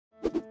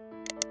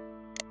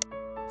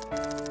এবার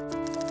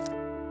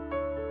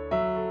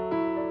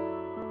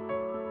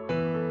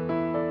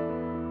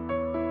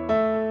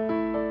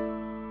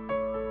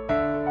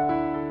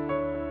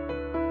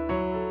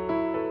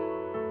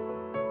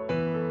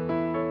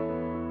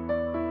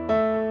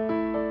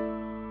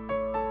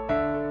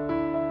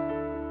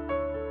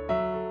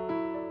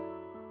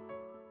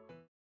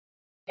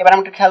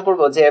আমরা একটু খেয়াল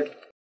করবো যে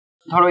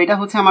ধরো এটা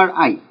হচ্ছে আমার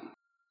আই,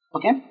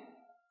 ওকে,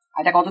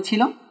 আইটা কত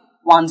ছিল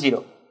 10,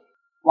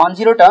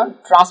 10টা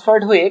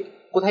ট্রান্সফার্ড হয়ে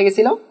কোথায়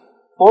গেছিল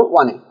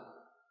 41-এ,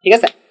 ঠিক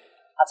আছে।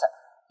 আচ্ছা,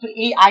 তো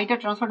এই আইটা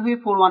ট্রান্সফার্ড হয়ে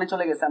 41-এ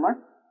চলে গেছে আমার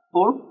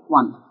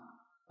 41,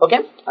 ওকে।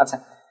 আচ্ছা,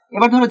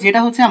 এবার ধরো যেটা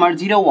হচ্ছে আমার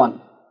 01,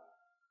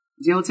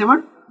 যে হচ্ছে আমার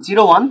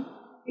 01,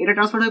 এটা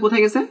ট্রান্সফার্ড হয়ে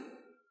কোথায় গেছে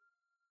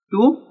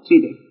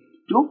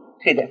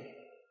 2-3-তে,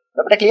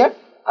 ব্যাপারটা ক্লিয়ার?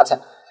 আচ্ছা,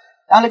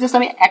 তাহলে জাস্ট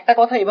আমি একটা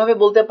কথা এভাবে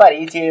বলতে পারি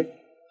যে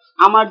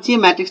আমার যে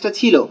ম্যাট্রিক্সটা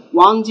ছিল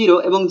 10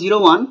 এবং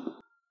 01,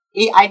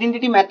 এই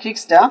আইডেন্টিটি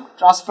ম্যাট্রিক্সটা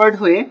ট্রান্সফার্ড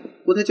হয়ে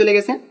কোথায় চলে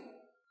গেছে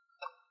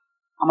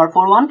আমার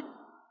 41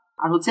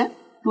 আর হচ্ছে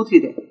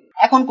 2-3-তে।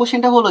 এখন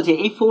কোশ্চেনটা হলো যে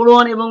এই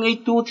 41 এবং এই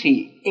 2-3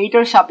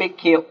 এইটার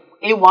সাপেক্ষে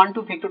এই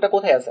 1-2 ভেক্টরটা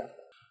কোথায় আছে?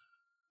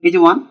 এই যে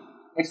 1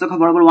 x অক্ষ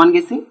বরাবর 1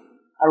 গেছি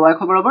আর y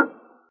অক্ষ বরাবর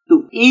 2,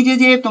 এই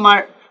যে তোমার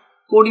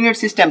কোঅর্ডিনেট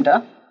সিস্টেমটা,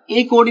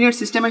 এই কোঅর্ডিনেট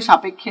সিস্টেমের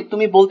সাপেক্ষে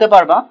তুমি বলতে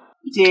পারবা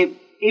যে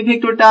এই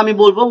ভেক্টরটা আমি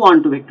বলবো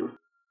 1-2 ভেক্টর।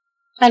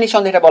 হ্যাঁ,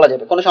 নিঃসন্দেহে এটা বলা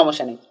যাবে, কোনো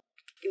সমস্যা নেই।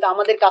 কিন্তু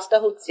আমাদের কাজটা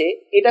হচ্ছে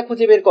এটা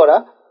খুঁজে বের করা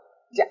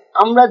যে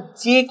আমরা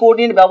যে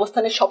কোঅর্ডিনেট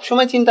ব্যবস্থানে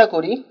সবসময় চিন্তা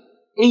করি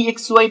এই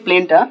xy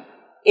প্লেনটা,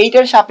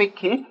 এইটার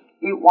সাপেক্ষে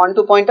এই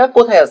 1-2 পয়েন্টটা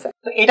কোথায় আছে।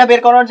 তো এটা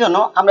বের করার জন্য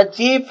আমরা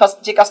ফার্স্ট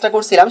যে কাজটা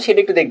করছিলাম সেটা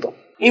একটু দেখবো।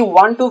 এই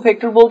 1-2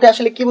 ভেক্টর বলতে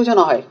আসলে কি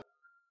বোঝানো হয়?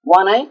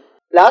 1i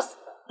plus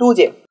 2j।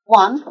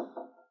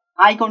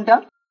 1i কোনটা?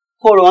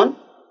 41,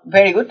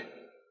 ভেরি গুড।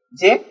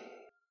 j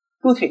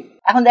 2-3।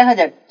 এখন দেখা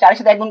যাক 4 এর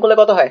সাথে 1 গুণ করলে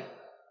কত হয়?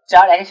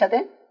 4, 1 এর সাথে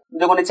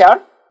 2 গুণে 4,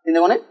 3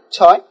 গুণে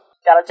 6,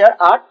 4 আর 4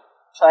 8,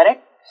 6 আর 1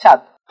 7।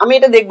 আমি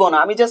এটা দেখবো না,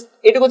 আমি জাস্ট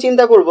এটুকু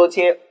চিন্তা করবো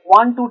যে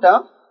 1-2টা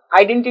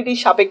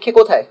আইডেন্টিটির সাপেক্ষে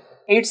কোথায়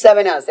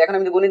 8-7-এ আছে। এখন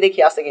আমি গুণে দেখি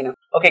আছে কিনা।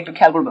 ওকে, একটু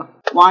খেয়াল করবা।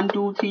 1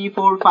 2 3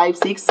 4 5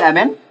 6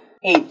 7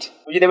 8,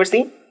 বুঝতে পারছি?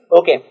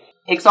 ওকে,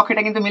 এক্স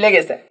অক্ষটা কিন্তু মিলে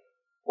গেছে,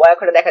 ওয়াই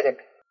অক্ষটা দেখা যাক।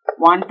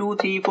 1 2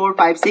 3 4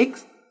 5 6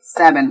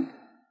 7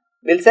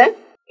 মিলছে।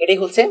 এটাই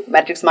হচ্ছে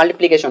ম্যাট্রিক্স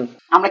মাল্টিপ্লিকেশন।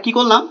 আমরা কি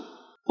করলাম?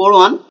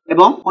 41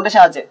 এবং কোনটা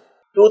সাহায্যে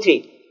 2 3,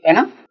 তাই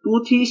না? 2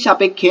 3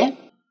 সাপেক্ষে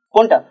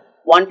কোনটা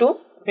 1 2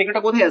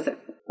 ভেক্টরটা কোথায় আছে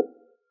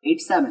 8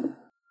 7।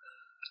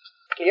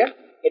 ক্লিয়ার?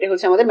 এটা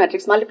হচ্ছে আমাদের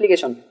ম্যাট্রিক্স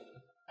মাল্টিপ্লিকেশন।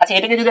 আচ্ছা,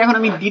 এটাকে যদি এখন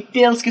আমি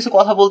ডিটেইলস কিছু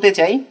কথা বলতে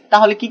চাই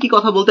তাহলে কি কি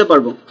কথা বলতে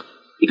পারবো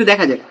একটু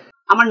দেখা যাক।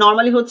 আমার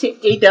নরমালি হচ্ছে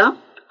এইটা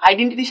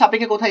আইডেন্টিটি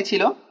সাপেক্ষে কোথায়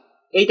ছিল,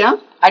 এইটা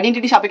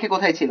আইডেন্টিটি সাপেক্ষে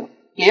কোথায় ছিল।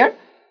 ক্লিয়ার?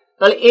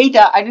 তাহলে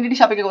এইটা আইডেন্টিটি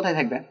সাপেক্ষে কোথায়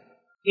থাকবে,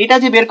 এটা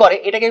যে বের করে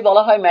এটাকে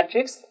বলা হয়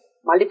ম্যাট্রিক্স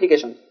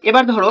মাল্টিপ্লিকেশন।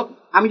 এবার ধরো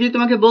আমি যদি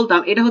তোমাকে বলতাম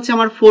এটা হচ্ছে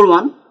আমার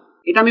 41,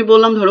 এটা আমি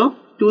বললাম ধরো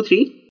 2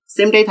 3,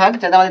 সেমটাই থাক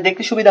যাতে আমাদের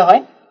দেখতে সুবিধা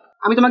হয়।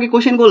 আমি তোমাকে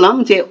কোশ্চেন করলাম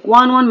যে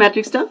 1 1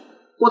 ম্যাট্রিক্সটা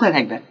কোথায়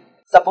থাকবে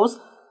সাপোজ।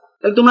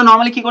 তাহলে তোমরা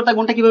নরমালি কি করতে,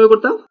 গুণটা কিভাবে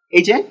করতে?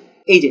 এই যে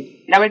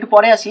এটা আমরা একটু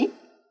পরে আসি।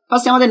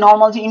 ফার্স্টে আমাদের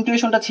নরমাল যে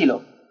ইনটুইশনটা ছিল,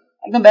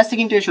 একদম বেসিক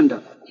ইনটুইশনটা,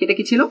 সেটা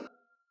কি ছিল?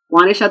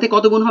 1 এর সাথে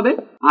কত গুণ হবে?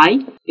 i,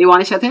 এই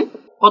 1 এর সাথে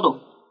কত?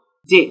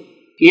 j।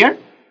 ক্লিয়ার?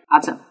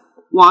 আচ্ছা,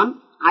 1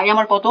 i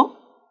আমার কত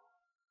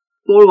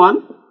 41,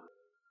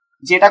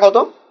 যেটা কত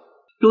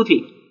 2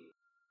 3।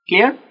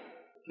 ক্লিয়ার?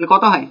 তাহলে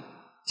কত হয়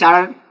 4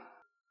 আর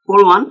 4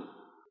 1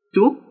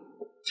 2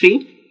 3,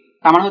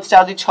 তার মানে হচ্ছে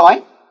 4 2 6,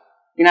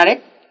 3 আর 1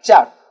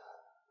 4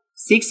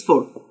 6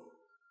 4।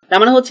 তার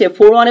মানে হচ্ছে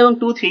 4 1 এবং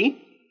 2 3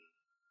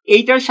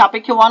 এইটার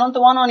সাপেক্ষে 1 1 তো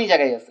 1 1 এই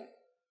জায়গায় আছে,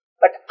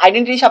 বাট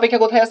আইডেন্টিটির সাপেক্ষে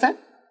কোথায় আছে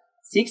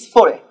 6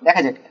 4 এ।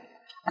 দেখা যাক।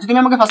 আচ্ছা, তুমি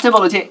আমাকে ফার্স্টে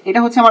বলো যে এটা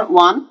হচ্ছে আমার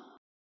 1,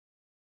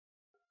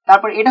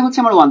 তারপর এটা হচ্ছে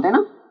আমার 1, তাই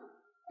না?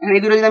 এখন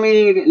এই দুটো যদি আমি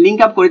লিঙ্ক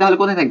আপ করি তাহলে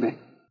কোথায় থাকবে?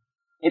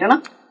 এটা না,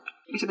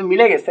 এর সাথে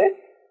মিলে গেছে,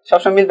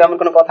 সবসময় মিলবে এমন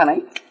কোনো কথা নাই।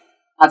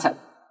 আচ্ছা,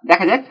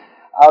 দেখা যাক।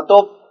 তো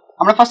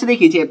আমরা ফার্স্টে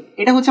দেখি যে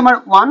এটা হচ্ছে আমার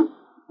 1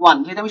 1,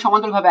 যেটা আমি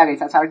সমান্তরাল ভাবে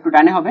আগাইছি। আচ্ছা, আর একটু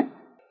ডানে হবে।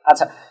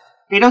 আচ্ছা,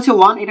 এটা হচ্ছে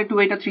 1, এটা 2,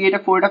 এটা 3, এটা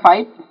 4, এটা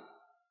 5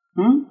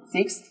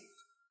 6।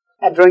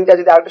 হ্যাঁ, ড্রয়িংটা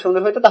যদি আরেকটু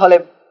সুন্দর হতো তাহলে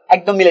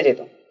একদম মিলে যেত।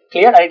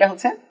 ক্লিয়ার? আর এটা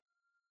হচ্ছে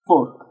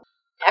 4।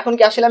 এখন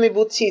কি আসলে আমি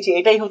বুঝছি যে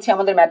এটাই হচ্ছে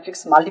আমাদের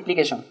ম্যাট্রিক্স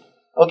মাল্টিপ্লিকেশন।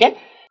 ওকে,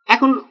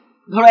 এখন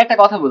ধরো একটা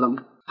কথা বললাম,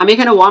 আমি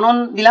এখানে 1 1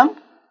 দিলাম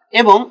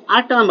এবং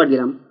আরেকটা নাম্বার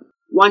দিলাম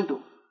 1 2।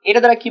 এটা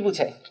দ্বারা কি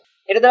বোঝায়?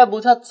 এটা দ্বারা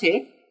বোঝাচ্ছে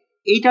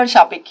এইটার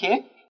সাপেক্ষে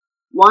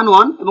 1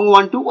 1 এবং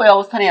 1 2 ওই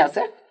অবস্থানে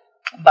আছে,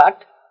 বাট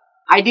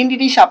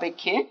আইডেন্টিটির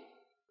সাপেক্ষে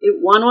এই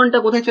 1 1টা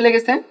কোথায় চলে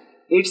গেছে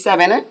 8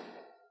 7 এ,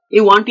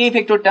 এই 1 2 এই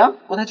ভেক্টরটা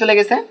কোথায় চলে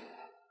গেছে,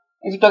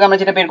 এই যেটাকে আমরা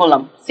যেটা বের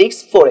করলাম 6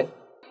 4 এ।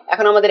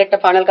 এখন আমাদের একটা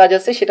ফাইনাল কাজ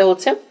আছে, সেটা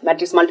হচ্ছে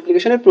ম্যাট্রিক্স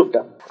মাল্টিপ্লিকেশনের প্রুফটা।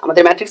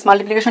 আমাদের ম্যাট্রিক্স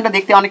মাল্টিপ্লিকেশনটা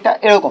দেখতে অনেকটা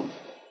এরকম।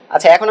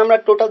 আচ্ছা, এখন আমরা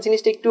টোটাল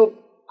জিনিসটা একটু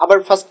আবার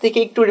ফার্স্ট থেকে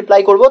একটু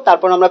রিপ্লাই করব,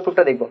 তারপর আমরা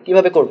প্রুফটা দেখব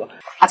কিভাবে করব।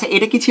 আচ্ছা,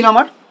 এটা কি ছিল?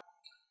 আমার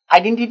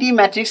আইডেন্টিটি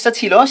ম্যাট্রিক্সটা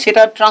ছিল,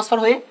 সেটা ট্রান্সফার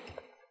হয়ে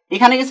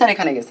এখানে গেছে আর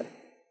এখানে গেছে।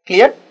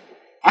 ক্লিয়ার?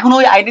 এখন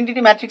ওই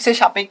আইডেন্টিটি ম্যাট্রিক্সের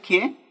সাপেক্ষে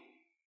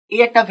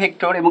এই একটা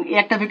ভেক্টর এবং এই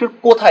একটা ভেক্টর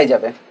কোথায়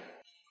যাবে,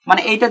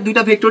 মানে এইটা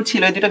দুইটা ভেক্টর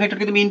ছিল, এই দুইটা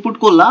ভেক্টরকে তুমি ইনপুট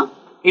করলা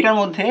এটার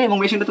মধ্যে এবং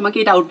মেশিনটা তোমাকে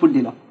এটা আউটপুট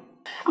দিল।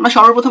 আমরা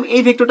সর্বপ্রথম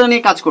এই ভেক্টরটা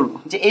নিয়ে কাজ করব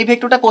যে এই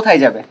ভেক্টরটা কোথায়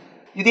যাবে।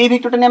 যদি এই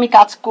ভেক্টরটা নিয়ে আমি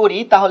কাজ করি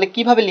তাহলে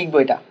কিভাবে লিখবো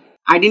এটা?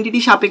 আইডেন্টিটি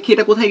সাপেক্ষে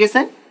এটা কোথায় গেছে?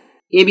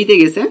 এ বিতে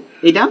গেছে,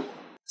 এটা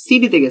সি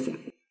ডিতে গেছে।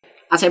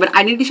 আচ্ছা, এবার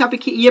আইডেন্টিটি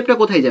সাপেক্ষে ইএফটা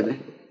কোথায় যাবে?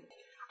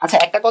 আচ্ছা,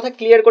 একটা কথা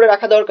ক্লিয়ার করে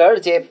রাখা দরকার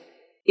যে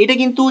এটা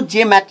কিন্তু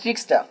যে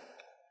ম্যাট্রিক্সটা,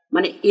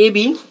 মানে এ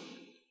বি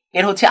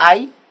এর হচ্ছে আই,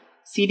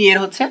 সি ডি এর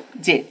হচ্ছে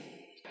জে,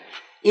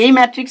 এই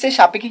ম্যাট্রিক্সের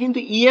সাপেক্ষে কিন্তু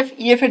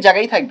ইএফ এর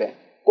জায়গায় থাকবে,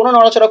 কোনো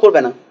নড়াচড়া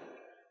করবে না।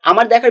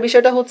 আমার দেখার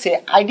বিষয়টা হচ্ছে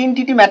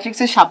আইডেন্টিটি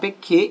ম্যাট্রিক্সের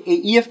সাপেক্ষে এই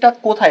ইএফটা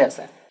কোথায়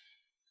আছে।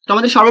 তো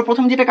আমাদের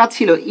সর্বপ্রথম যেটা কাজ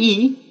ছিল ই,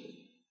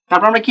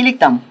 তারপর আমরা কি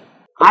লিখতাম?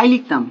 আই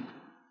লিখতাম।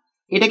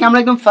 এটাকে আমরা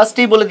একদম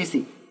ফার্স্টেই বলে দিছি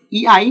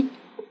E I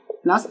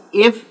plus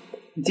F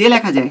J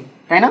লেখা যায়,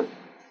 তাই না?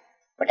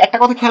 বাট একটা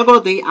কথা খেয়াল করো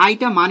তো, এই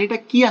আইটা মানেটা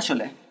কি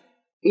আসলে?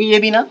 এই এ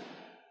বি না,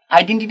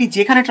 আইডেন্টিটি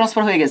যেখানে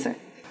ট্রান্সফার হয়ে গেছে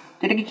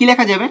এটাকে কি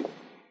লেখা যাবে?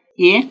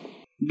 এ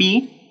বি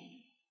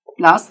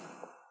প্লাস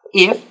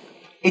এফ,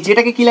 এই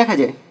যেটাকে কি লেখা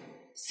যায়?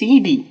 C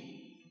D.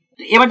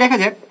 এবার দেখা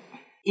যাক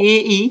এ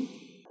ই,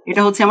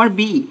 এটা হচ্ছে আমার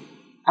বি,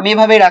 আমি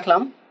এভাবেই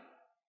রাখলাম।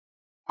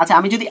 আচ্ছা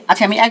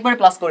আমি একবারে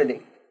প্লাস করে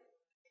দিই,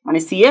 মানে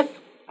সিএফ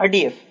আর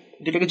ডিএফ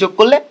দুটাকে যোগ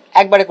করলে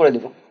একবারে করে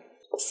দেব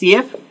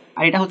সিএফ,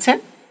 আর এটা হচ্ছে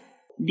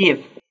ডিএফ।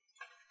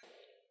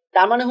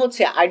 তার মানে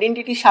হচ্ছে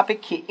আইডেন্টিটির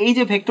সাপেক্ষে এই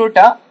যে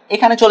ভেক্টরটা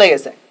এখানে চলে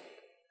গেছে।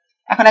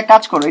 এখন এক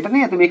কাজ করো, এটা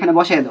নিয়ে তুমি এখানে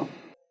বসিয়ে দাও,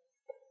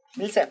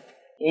 বুঝছে?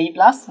 এই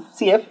plus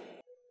CF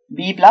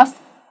B plus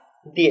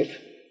DF.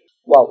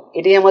 Wow,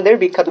 এটাই আমাদের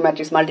বিখ্যাত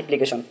ম্যাট্রিক্স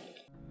মাল্টিপ্লিকেশন।